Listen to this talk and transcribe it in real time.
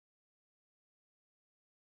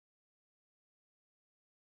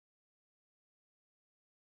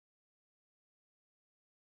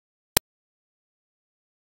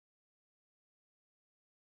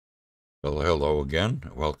Well, hello again.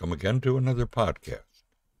 Welcome again to another podcast.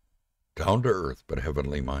 Down to earth but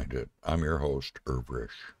heavenly minded. I'm your host,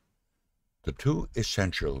 Risch. The Two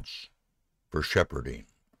Essentials for Shepherding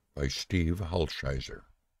by Steve Hulshizer.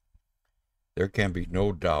 There can be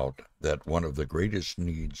no doubt that one of the greatest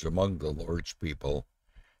needs among the Lord's people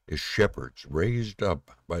is shepherds raised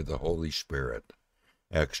up by the Holy Spirit.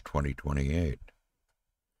 Acts 20:28.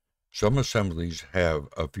 Some assemblies have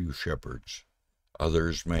a few shepherds.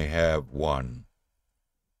 Others may have one,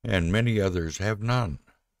 and many others have none.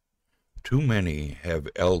 Too many have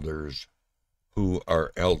elders who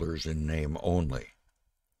are elders in name only.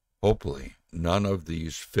 Hopefully, none of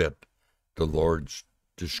these fit the Lord's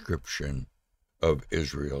description of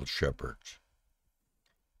Israel's shepherds.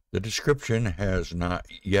 The description has not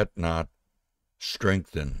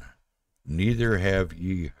strengthened, neither have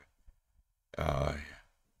ye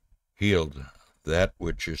healed that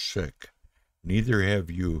which is sick, neither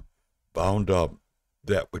have you bound up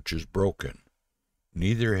that which is broken,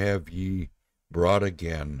 neither have ye brought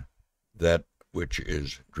again that which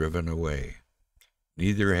is driven away,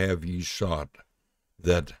 neither have ye sought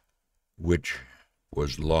that which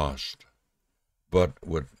was lost, but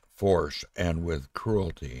with force and with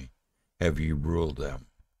cruelty have ye ruled them.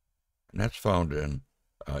 And that's found in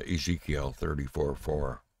Ezekiel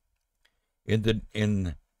 34:4.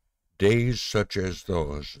 In days such as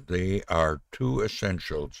those, they are two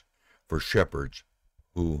essentials for shepherds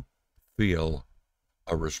who feel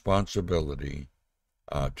a responsibility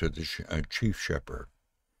to the chief shepherd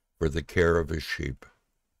for the care of his sheep.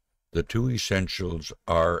 The two essentials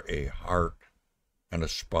are a heart and a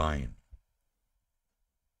spine.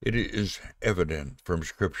 It is evident from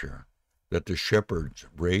Scripture that the shepherds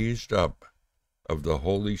raised up of the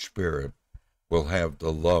Holy Spirit will have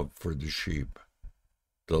the love for the sheep.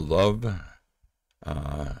 The love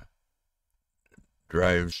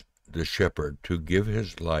drives the shepherd to give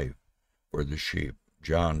his life for the sheep.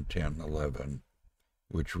 John 10:11,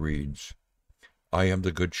 which reads, I am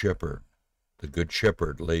the good shepherd. The good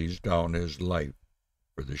shepherd lays down his life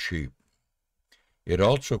for the sheep. It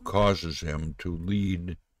also causes him to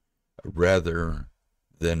lead rather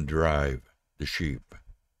than drive the sheep.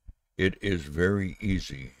 It is very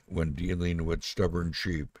easy when dealing with stubborn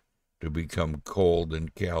sheep to become cold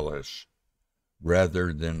and callous,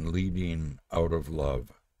 rather than leading out of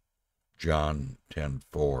love. John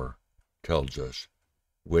 10:4 tells us,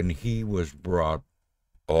 when he was brought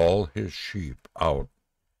all his sheep out,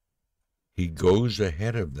 he goes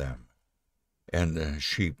ahead of them, and the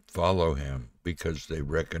sheep follow him because they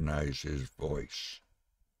recognize his voice.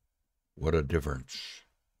 What a difference.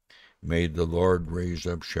 May the Lord raise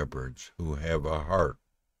up shepherds who have a heart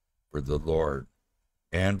for the Lord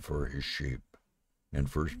and for his sheep. In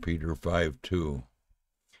 1 Peter 5:2,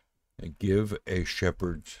 give a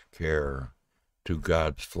shepherd's care to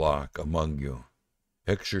God's flock among you,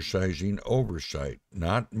 exercising oversight,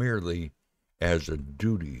 not merely as a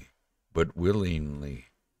duty, but willingly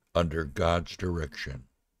under God's direction,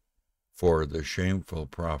 for the shameful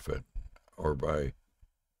profit, or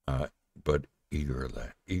but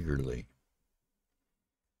eagerly.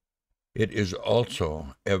 It is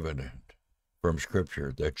also evident from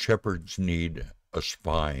Scripture that shepherds need a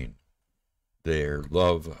spine. Their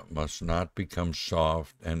love must not become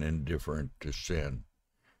soft and indifferent to sin.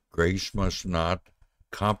 Grace must not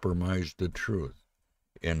compromise the truth.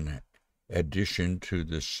 In addition to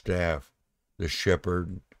the staff, the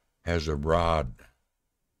shepherd has a rod.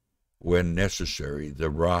 When necessary,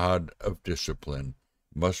 the rod of discipline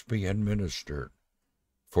must be administered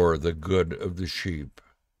for the good of the sheep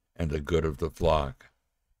and the good of the flock.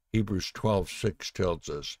 Hebrews 12:6 tells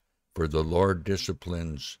us, for the Lord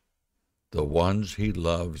disciplines the ones he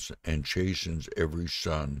loves and chastens every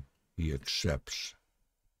son he accepts.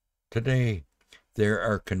 Today, there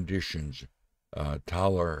are conditions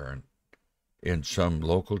tolerant in some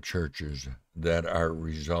local churches that are a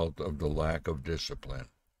result of the lack of discipline.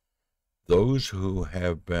 Those who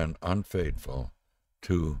have been unfaithful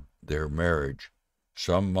to their marriage,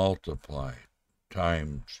 some multiply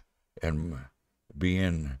times and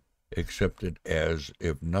being accepted as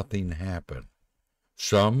if nothing happened.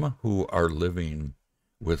 Some who are living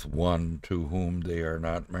with one to whom they are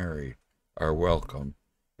not married are welcome,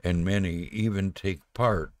 and many even take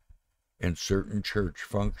part in certain church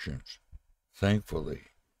functions. Thankfully,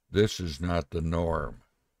 this is not the norm,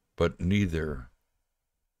 but neither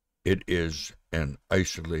it is an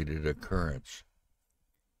isolated occurrence.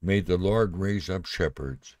 May the Lord raise up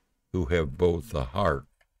shepherds who have both the heart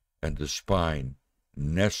and the spine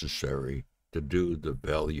necessary to do the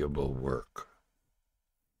valuable work.